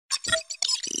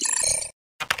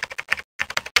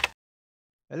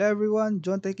Hello everyone,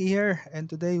 John Techie here, and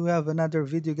today we have another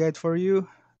video guide for you.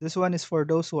 This one is for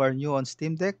those who are new on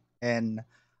Steam Deck and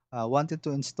wanted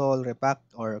to install Repack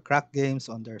or Crack games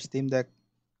on their Steam Deck.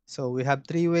 So we have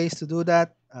three ways to do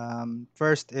that.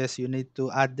 First is you need to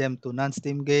add them to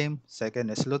non-Steam game. Second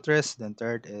is Lutris. Then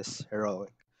third is Heroic.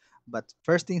 But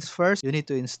first things first, you need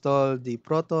to install the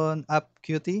Proton app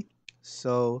Qt.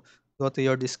 So go to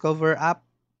your Discover app,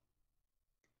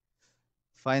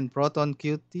 find Proton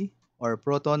Qt or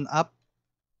Proton app,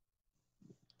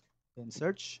 then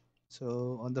search.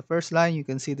 So on the first line, you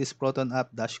can see this Proton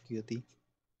app -qt.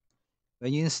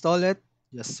 When you install it,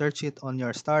 just search it on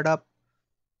your startup,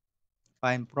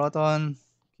 find Proton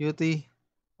Qt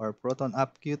or Proton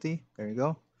app Qt. There you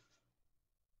go.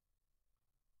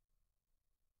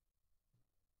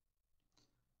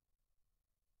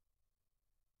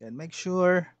 Then make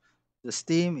sure the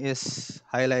Steam is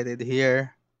highlighted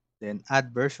here. Then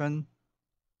add version.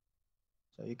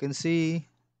 So you can see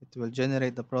it will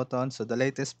generate the Proton. So the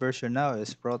latest version now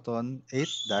is Proton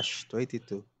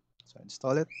 8-22. So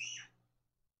install it.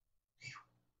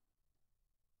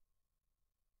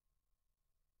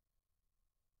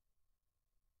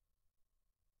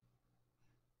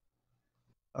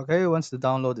 Okay, once the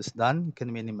download is done, you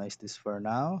can minimize this for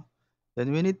now.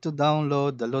 Then we need to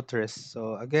download the Lutris.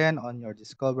 So again, on your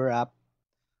Discover app,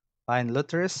 find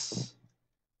Lutris.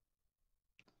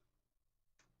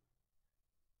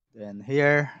 Then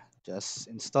here,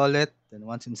 just install it. Then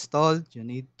once installed, you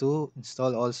need to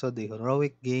install also the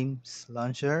Heroic Games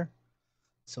launcher.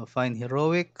 So find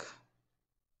Heroic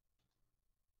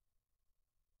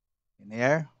in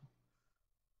here.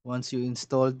 Once you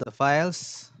installed the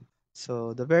files,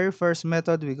 so the very first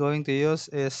method we're going to use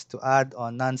is to add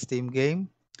on non-Steam game.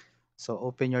 So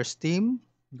open your Steam,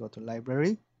 go to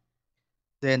library,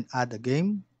 then add a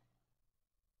game,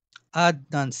 add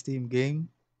non-Steam game,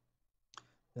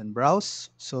 then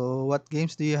browse. So what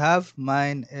games do you have?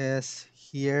 Mine is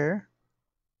here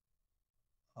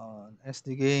on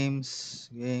SD games.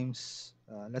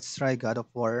 Let's try God of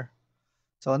War.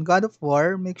 So on God of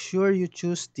War, make sure you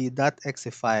choose the .exe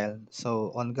file.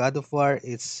 So on God of War,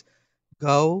 it's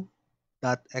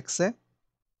go.exe.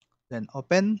 Then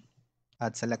open,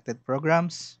 add selected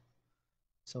programs.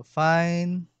 So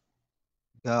find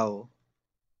Go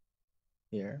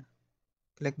here.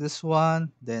 Click this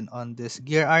one. Then on this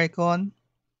gear icon,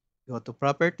 go to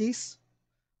Properties,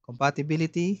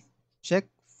 Compatibility, check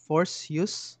Force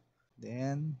Use.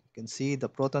 Then you can see the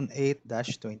Proton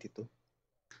 8-22.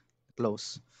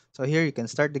 Close. So here you can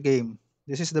start the game.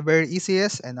 This is the very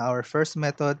easiest and our first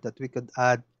method that we could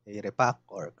add a repack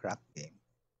or crack game.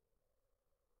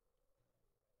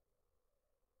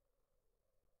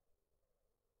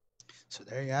 So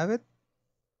there you have it.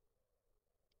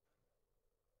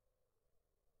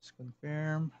 Let's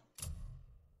confirm.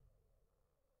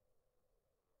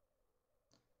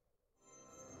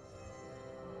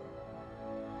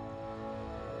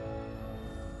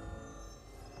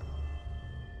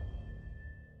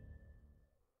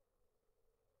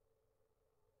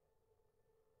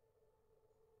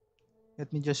 Let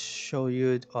me just show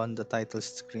you it on the title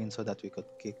screen so that we could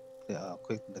quit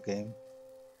the game.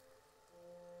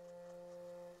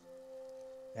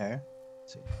 There.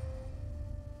 See.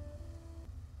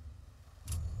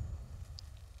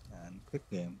 And quick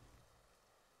game.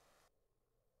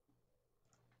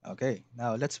 Okay,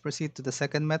 now let's proceed to the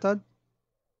second method.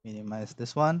 Minimize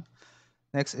this one.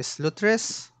 Next is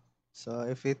Lutris. So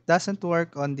if it doesn't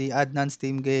work on the add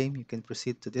non-Steam game, you can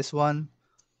proceed to this one.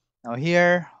 Now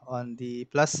here on the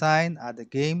plus sign, add a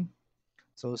game.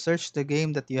 So search the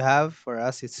game that you have. For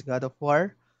us, it's God of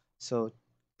War. So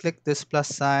click this plus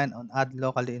sign on add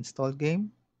locally installed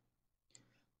game.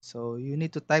 So you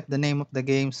need to type the name of the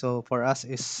game. So for us,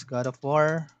 it's God of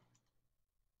War.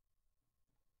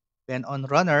 Then on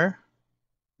runner,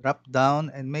 drop down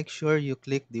and make sure you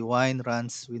click the Wine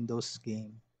Runs Windows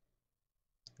game.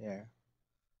 There.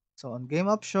 So on game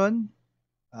option,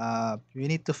 we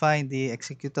need to find the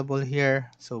executable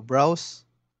here. So browse.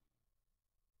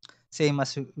 Same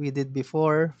as we did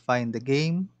before, find the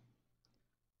game.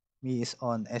 Me is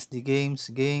on SD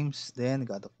games, then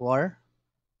God of War.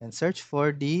 And search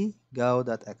for the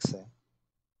go.exe.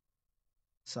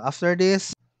 So after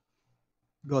this,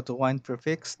 go to wine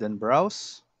prefix, then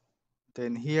browse.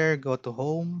 Then here, go to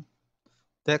home,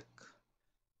 tech,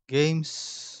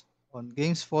 games. On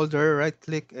games folder, right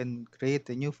click and create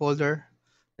a new folder.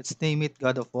 Let's name it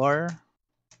God of War.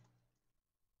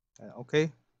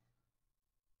 Okay.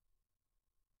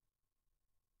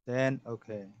 Then,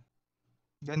 okay.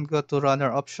 Then go to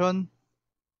runner option.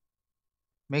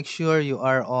 make sure you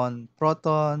are on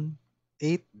Proton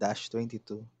 8-22.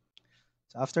 So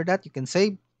after that, you can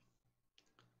save,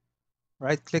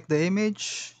 right click the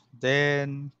image,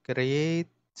 then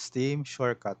create Steam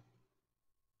shortcut.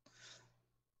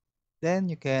 Then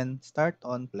you can start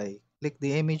on play. Click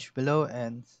the image below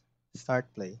and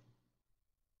start play.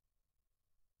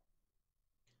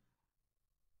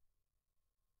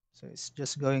 So it's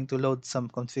just going to load some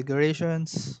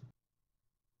configurations.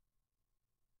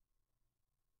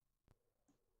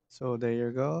 So there you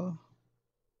go.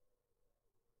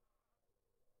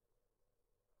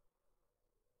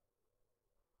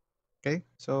 Okay,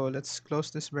 so let's close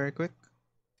this very quick.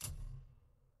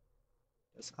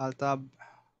 Just Alt Tab,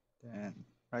 then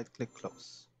right click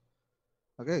close.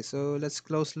 Okay, so let's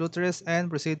close Lutris and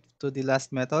proceed to the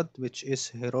last method, which is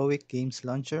Heroic Games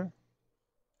Launcher.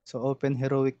 So open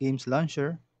Heroic Games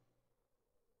Launcher.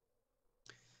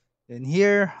 Then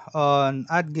here on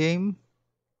Add Game,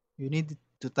 you need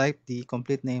to type the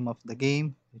complete name of the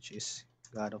game, which is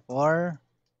God of War,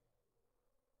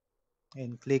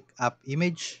 and click App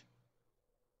Image.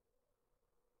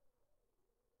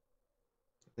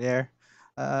 There.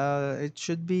 It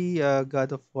should be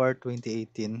God of War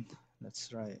 2018.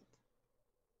 That's right.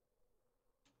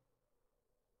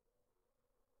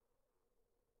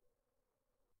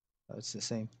 It's the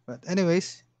same. But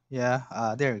anyways, yeah,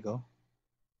 there you go.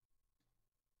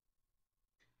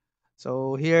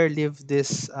 So here, leave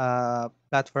this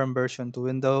platform version to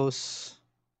Windows.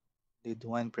 Did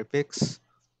one prefix.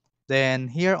 Then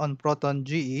here on Proton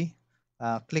GE,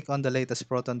 click on the latest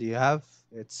Proton you have.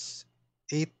 It's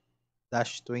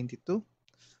 8-22.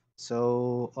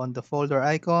 So on the folder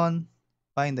icon,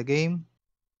 find the game,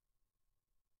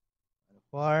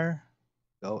 var,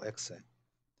 go exit,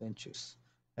 then choose,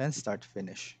 and start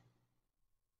finish.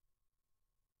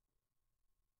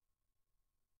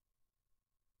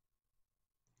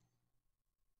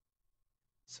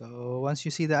 So once you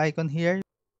see the icon here,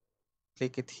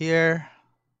 click it here,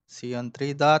 see on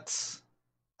three dots,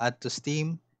 add to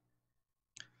Steam.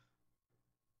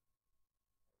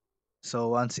 So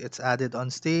once it's added on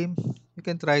Steam, you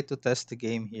can try to test the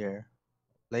game here.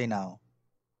 Play now.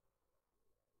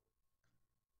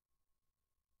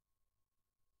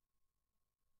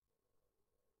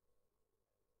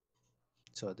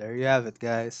 So there you have it,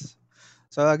 guys.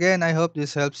 So again, I hope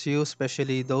this helps you,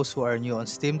 especially those who are new on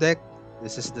Steam Deck.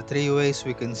 This is the three ways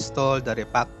we can install the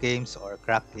Repack Games or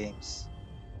Crack Games.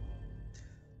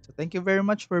 So thank you very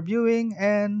much for viewing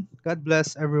and God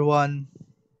bless everyone.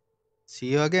 See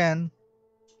you again.